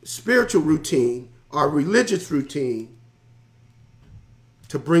 spiritual routine, our religious routine,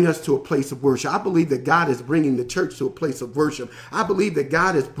 to bring us to a place of worship. I believe that God is bringing the church to a place of worship. I believe that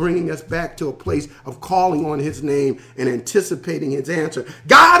God is bringing us back to a place of calling on his name and anticipating his answer.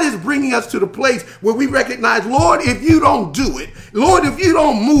 God is bringing us to the place where we recognize, Lord, if you don't do it, Lord, if you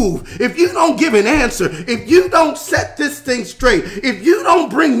don't move, if you don't give an answer, if you don't set this thing straight, if you don't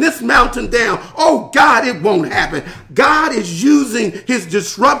bring this mountain down, oh God, it won't happen. God is using his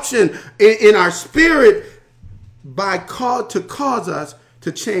disruption in our spirit to cause us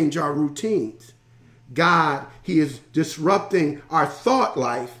to change our routines. God, he is disrupting our thought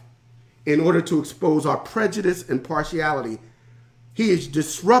life in order to expose our prejudice and partiality. He is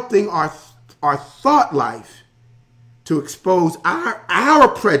disrupting our thought life to expose our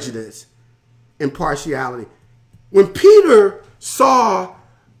prejudice and partiality. When Peter saw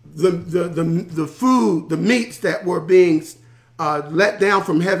the food, the meats that were being let down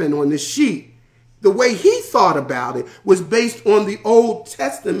from heaven on the sheet, the way he thought about it was based on the Old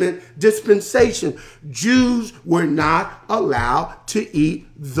Testament dispensation. Jews were not allowed to eat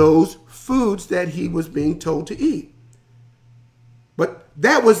those foods that he was being told to eat. But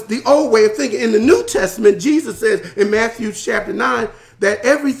that was the old way of thinking. In the New Testament, Jesus says in Matthew chapter 9 that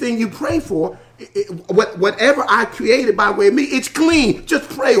everything you pray for, whatever I created by way of me, it's clean. Just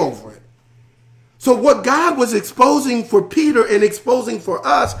pray over it. So what God was exposing for Peter and exposing for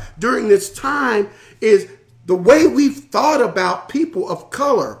us during this time is the way we've thought about people of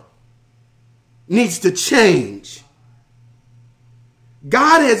color needs to change.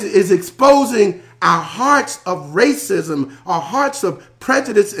 God is exposing our hearts of racism, our hearts of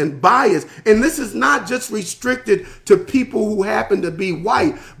prejudice and bias. And this is not just restricted to people who happen to be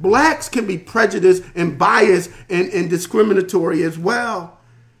white. Blacks can be prejudiced and biased and discriminatory as well.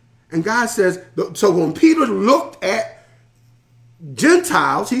 And God says, so when Peter looked at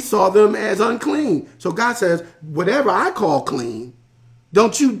Gentiles, he saw them as unclean. So God says, whatever I call clean,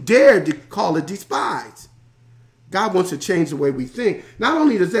 don't you dare to call it despised. God wants to change the way we think. Not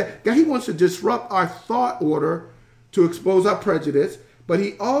only does that, he wants to disrupt our thought order to expose our prejudice, but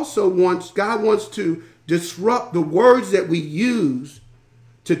God wants to disrupt the words that we use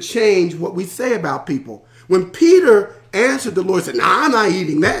to change what we say about people. When Peter answered the Lord, said, no, I'm not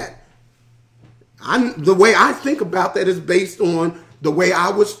eating that. The way I think about that is based on the way I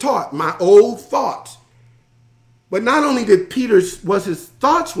was taught, my old thoughts. But not only was his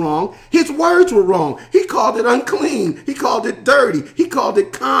thoughts wrong, his words were wrong. He called it unclean. He called it dirty. He called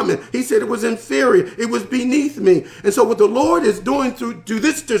it common. He said it was inferior. It was beneath me. And so what the Lord is doing through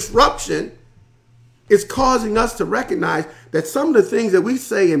this disruption is causing us to recognize that some of the things that we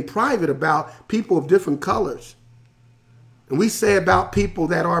say in private about people of different colors, and we say about people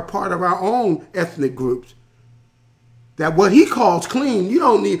that are part of our own ethnic groups, that what he calls clean,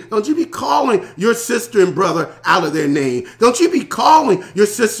 don't you be calling your sister and brother out of their name. Don't you be calling your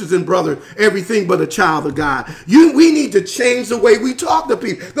sisters and brothers everything but a child of God. We need to change the way we talk to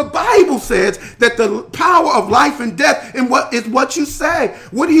people. The Bible says that the power of life and death is what you say.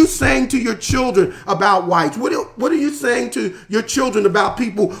 What are you saying to your children about whites? What are you saying to your children about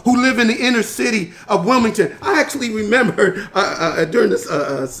people who live in the inner city of Wilmington? I actually remember during this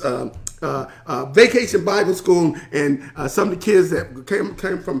vacation Bible school, and some of the kids that came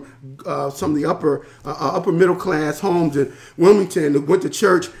from some of the upper middle class homes in Wilmington that went to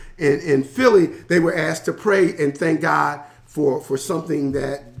church in Philly, they were asked to pray and thank God for something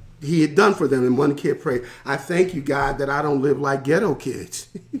that he had done for them. And one kid prayed, I thank you, God, that I don't live like ghetto kids.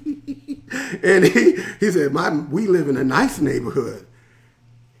 And he said, we live in a nice neighborhood.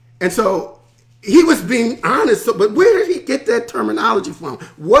 And so he was being honest, but where did he get that terminology from?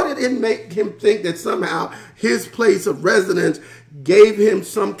 What did it make him think that somehow his place of residence gave him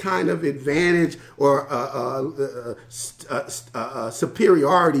some kind of advantage or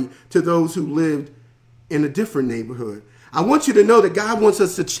superiority to those who lived in a different neighborhood? I want you to know that God wants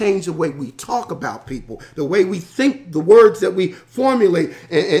us to change the way we talk about people, the way we think, the words that we formulate,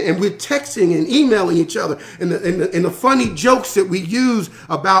 and we're texting and emailing each other, and the funny jokes that we use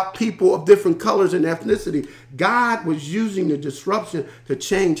about people of different colors and ethnicity. God was using the disruption to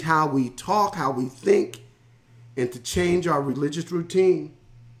change how we talk, how we think, and to change our religious routine.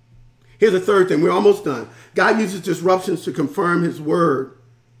 Here's the third thing. We're almost done. God uses disruptions to confirm his word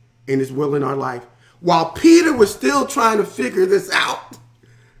and his will in our life. While Peter was still trying to figure this out,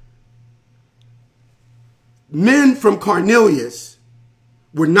 men from Cornelius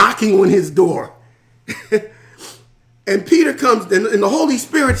were knocking on his door. And Peter comes, and the Holy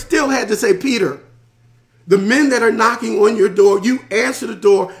Spirit still had to say, Peter, the men that are knocking on your door, you answer the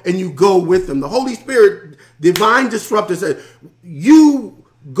door and you go with them. The Holy Spirit, divine disruptor, said, you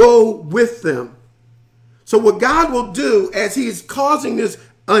go with them. So what God will do as he's causing this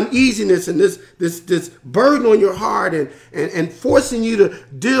uneasiness and this burden on your heart and forcing you to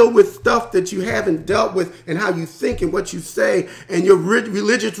deal with stuff that you haven't dealt with and how you think and what you say, and your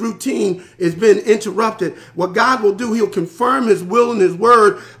religious routine has been interrupted. What God will do, he'll confirm his will and his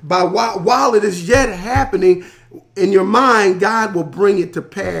word by while it is yet happening in your mind. God will bring it to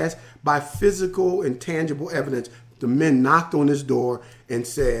pass by physical and tangible evidence. The men knocked on his door and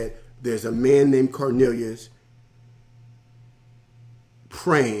said, there's a man named Cornelius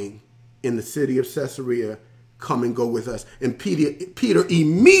praying in the city of Caesarea. Come and go with us. And Peter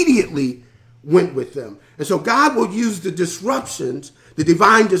immediately went with them. And so God will use the disruptions, the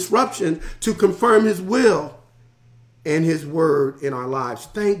divine disruption, to confirm his will and his word in our lives.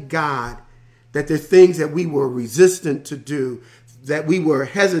 Thank God that there's things that we were resistant to do, that we were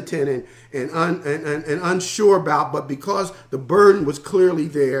hesitant and unsure about, but because the burden was clearly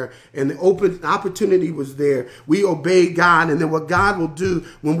there and the open opportunity was there, we obeyed God. And then what God will do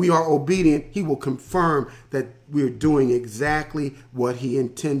when we are obedient, he will confirm that we're doing exactly what he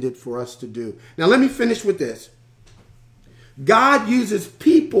intended for us to do. Now, let me finish with this. God uses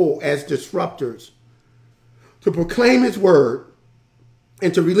people as disruptors to proclaim his word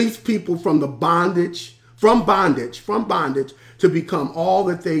and to release people from bondage to become all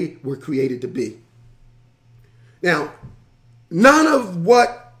that they were created to be. Now, none of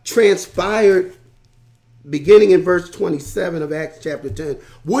what transpired beginning in verse 27 of Acts chapter 10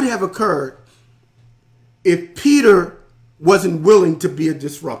 would have occurred if Peter wasn't willing to be a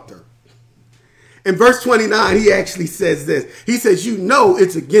disruptor. In verse 29, he actually says this. He says, you know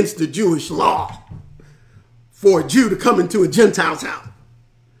it's against the Jewish law for a Jew to come into a Gentile's house.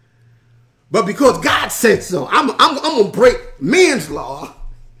 But because God said so, I'm going to break man's law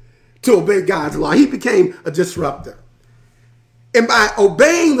to obey God's law. He became a disruptor. And by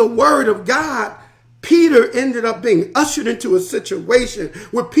obeying the word of God, Peter ended up being ushered into a situation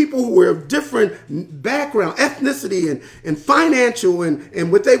where people who were of different background, ethnicity, and financial,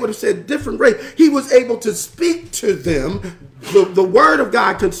 and what they would have said different race, he was able to speak to them the word of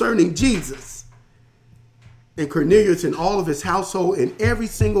God concerning Jesus. And Cornelius and all of his household and every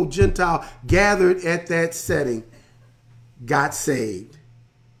single Gentile gathered at that setting got saved.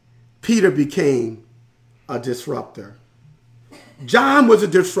 Peter became a disruptor. John was a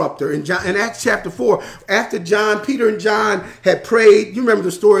disruptor. In Acts chapter 4, after Peter and John had prayed, you remember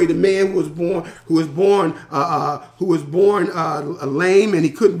the story, the man who was born lame and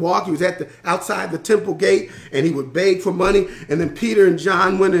he couldn't walk. He was outside the temple gate and he would beg for money. And then Peter and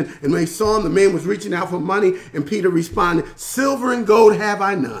John went in, and when they saw him, the man was reaching out for money, and Peter responded, silver and gold have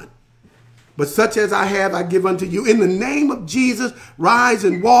I none, but such as I have, I give unto you. In the name of Jesus, rise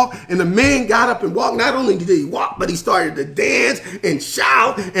and walk. And the man got up and walked. Not only did he walk, but he started to dance and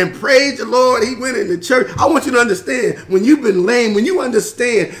shout and praise the Lord. He went into church. I want you to understand, when you've been lame, when you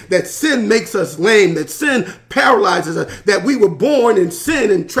understand that sin makes us lame, that sin paralyzes us, that we were born in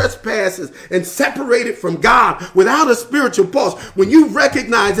sin and trespasses and separated from God without a spiritual pulse, when you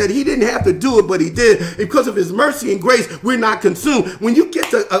recognize that he didn't have to do it, but he did, because of his mercy and grace, we're not consumed. When you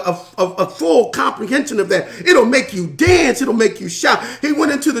get to a full comprehension of that, it'll make you dance, it'll make you shout. He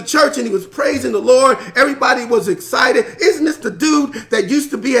went into the church and he was praising the Lord. Everybody was excited. Isn't this the dude that used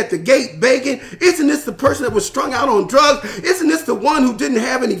to be at the gate begging? Isn't this the person that was strung out on drugs? Isn't this the one who didn't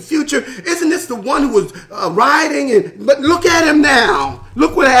have any future? Isn't this the one who was riding? But look at him now.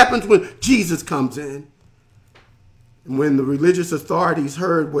 Look what happens when Jesus comes in. And when the religious authorities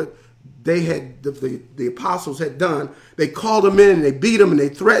heard what they had, the apostles had done, they called them in and they beat them and they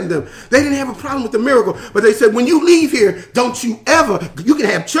threatened them. They didn't have a problem with the miracle, but they said, when you leave here, don't you ever, you can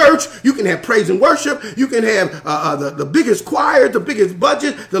have church, you can have praise and worship, you can have the biggest choir, the biggest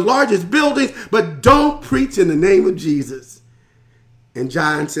budget, the largest buildings, but don't preach in the name of Jesus. And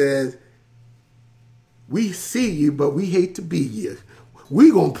John says, we see you, but we hate to be you.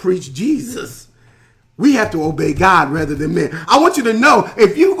 We're going to preach Jesus. We have to obey God rather than men. I want you to know,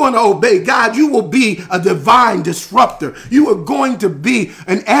 if you're going to obey God, you will be a divine disruptor. You are going to be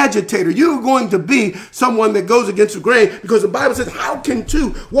an agitator. You are going to be someone that goes against the grain, because the Bible says, how can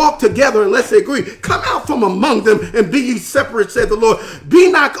two walk together unless they agree? Come out from among them and be ye separate, said the Lord.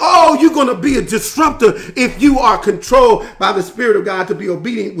 Be not, you're going to be a disruptor if you are controlled by the Spirit of God to be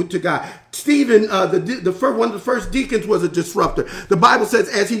obedient to God. Stephen, one of the first deacons, was a disruptor. The Bible says,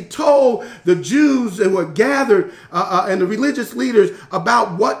 as he told the Jews that were gathered and the religious leaders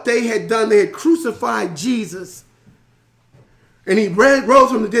about what they had done, they had crucified Jesus. And he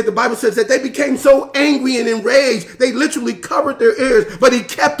rose from the dead. The Bible says that they became so angry and enraged, they literally covered their ears, but he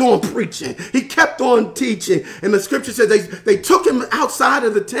kept on preaching. He kept on teaching. And the scripture says they took him outside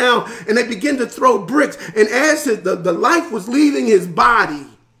of the town and they began to throw bricks. And as the life was leaving his body,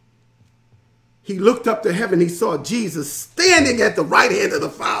 he looked up to heaven. He saw Jesus standing at the right hand of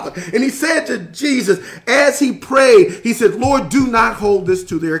the Father. And he said to Jesus, as he prayed, he said, Lord, do not hold this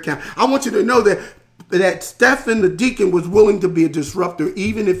to their account. I want you to know that Stephen, the deacon, was willing to be a disruptor,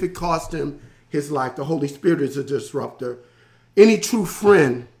 even if it cost him his life. The Holy Spirit is a disruptor. Any true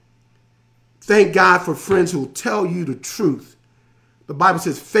friend, thank God for friends who will tell you the truth. The Bible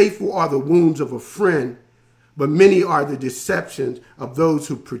says, faithful are the wounds of a friend, but many are the deceptions of those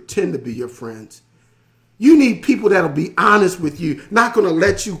who pretend to be your friends. You need people that'll be honest with you, not going to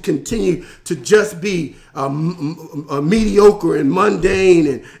let you continue to just be mediocre and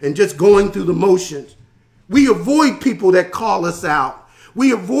mundane and just going through the motions. We avoid people that call us out.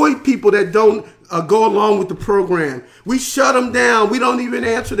 We avoid people that don't go along with the program. We shut them down. We don't even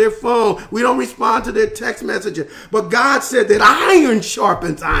answer their phone. We don't respond to their text messages. But God said that iron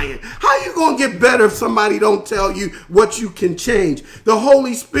sharpens iron. How are you going to get better if somebody don't tell you what you can change? The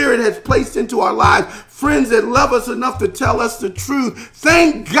Holy Spirit has placed into our lives friends that love us enough to tell us the truth.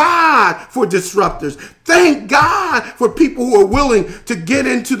 Thank God for disruptors. Thank God for people who are willing to get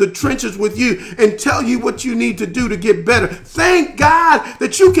into the trenches with you and tell you what you need to do to get better. Thank God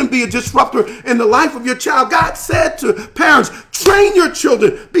that you can be a disruptor in the life of your child. God said to parents, train your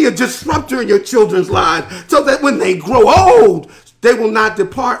children, be a disruptor in your children's lives so that when they grow old, they will not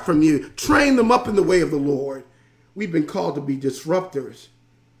depart from you. Train them up in the way of the Lord. We've been called to be disruptors.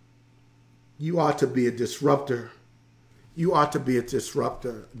 You ought to be a disruptor. You ought to be a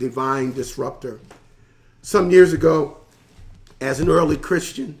disruptor, divine disruptor. Some years ago, as an early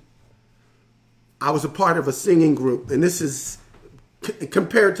Christian, I was a part of a singing group, and this is,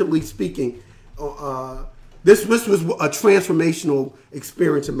 comparatively speaking, this was a transformational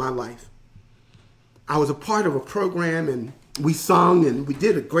experience in my life. I was a part of a program, and we sung, and we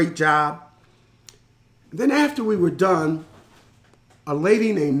did a great job. And then after we were done, a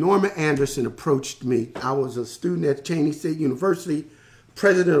lady named Norma Anderson approached me. I was a student at Cheyney State University,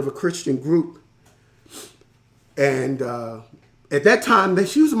 president of a Christian group. And at that time,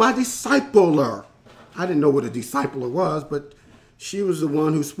 she was my discipler. I didn't know what a discipler was, but she was the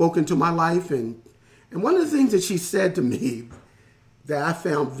one who spoke into my life. And one of the things that she said to me that I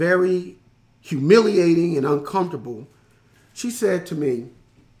found very humiliating and uncomfortable, she said to me,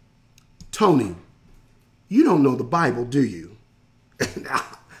 Tony, you don't know the Bible, do you? And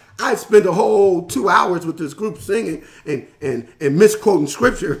I spent a whole 2 hours with this group singing and misquoting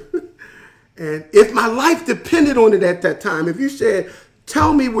scripture. And if my life depended on it at that time, if you said,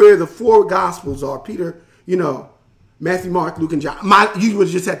 tell me where the 4 gospels are, Peter, Matthew, Mark, Luke, and John, you would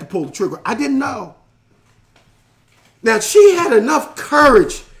just have to pull the trigger. I didn't know. Now, she had enough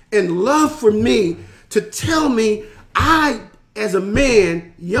courage and love for me to tell me I, as a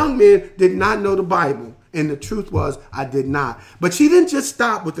man, young man, did not know the Bible. And the truth was, I did not. But she didn't just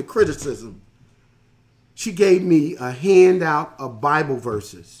stop with the criticism. She gave me a handout of Bible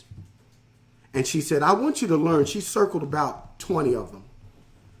verses. And she said, I want you to learn. She circled about 20 of them.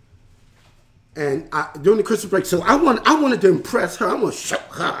 And during the Christmas break, so I wanted to impress her. I'm going to show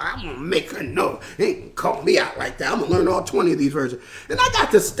her. I'm going to make her know. They ain't call me out like that. I'm going to learn all 20 of these verses. And I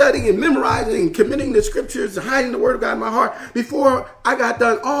got to studying and memorizing and committing the scriptures and hiding the word of God in my heart. Before I got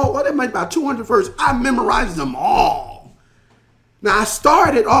done, that might be about 200 verses. I memorized them all. Now, I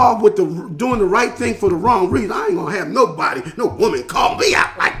started off with doing the right thing for the wrong reason. I ain't going to have no woman call me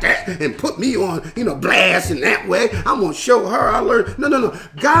out like that and put me on, blast in that way. I'm going to show her I learned. No.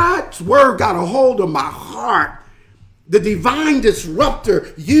 God's word got a hold of my heart. The divine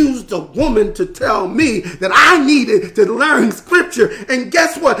disruptor used a woman to tell me that I needed to learn scripture. And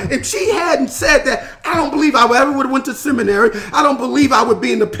guess what? If she hadn't said that, I don't believe I ever would have went to seminary. I don't believe I would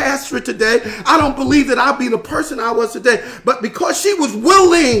be in the pastorate today. I don't believe that I'd be the person I was today. But because she was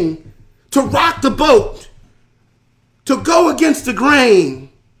willing to rock the boat, to go against the grain,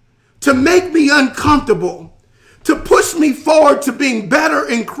 to make me uncomfortable, to push me forward to being better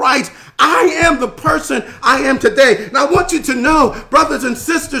in Christ. I am the person I am today. And I want you to know, brothers and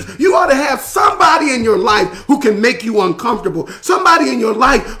sisters, you ought to have somebody in your life who can make you uncomfortable. Somebody in your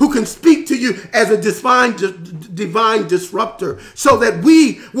life who can speak to you as a divine disruptor, so that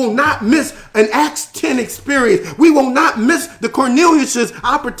we will not miss an Acts 10 experience. We will not miss the Cornelius'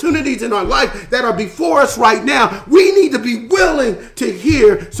 opportunities in our life that are before us right now. We need to be willing to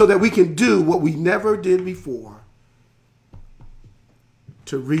hear so that we can do what we never did before.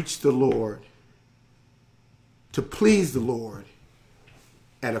 To reach the Lord, to please the Lord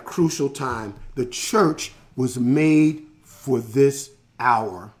at a crucial time. The church was made for this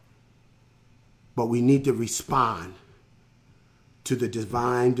hour, but we need to respond to the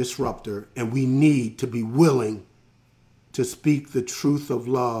divine disruptor, and we need to be willing to speak the truth of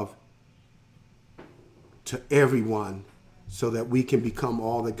love to everyone so that we can become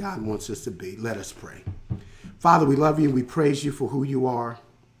all that God wants us to be. Let us pray. Father, we love you. We praise you for who you are.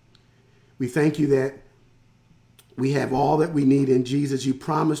 We thank you that we have all that we need in Jesus. You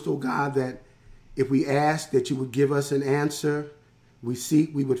promised, oh God, that if we ask, that you would give us an answer. We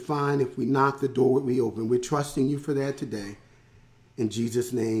seek, we would find. If we knock, the door would be open. We're trusting you for that today. In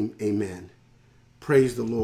Jesus' name, amen. Praise the Lord.